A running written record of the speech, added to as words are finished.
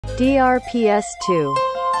DRPS 2.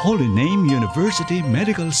 Holy Name University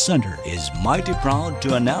Medical Center is mighty proud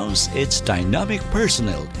to announce its dynamic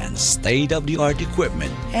personnel and state-of-the-art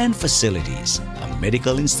equipment and facilities. A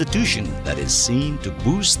medical institution that is seen to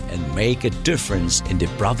boost and make a difference in the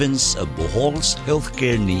province of Bohol's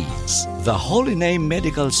healthcare needs. The Holy Name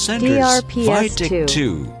Medical Center's DRPS Vitec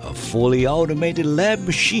 2, a fully automated lab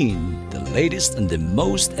machine, the latest and the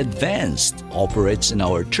most advanced, operates in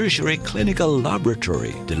our tertiary clinical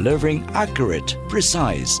laboratory, delivering accurate,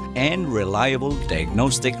 precise, and reliable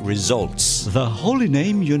diagnostic results. The Holy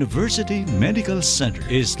Name University Medical Center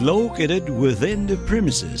is located within the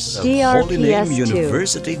premises of Holy Name DRPS 2.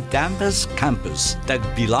 University Campus,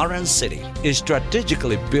 Tagbilaran City, is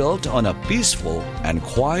strategically built on a peaceful and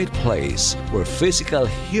quiet place where physical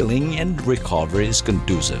healing and recovery is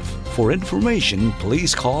conducive. For information,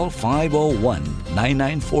 please call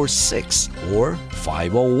 501-9946 or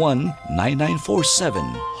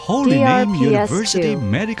 501-9947. Holy Name DRPS University 2.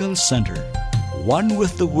 Medical Center. One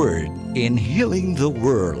with the Word in healing the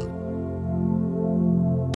world.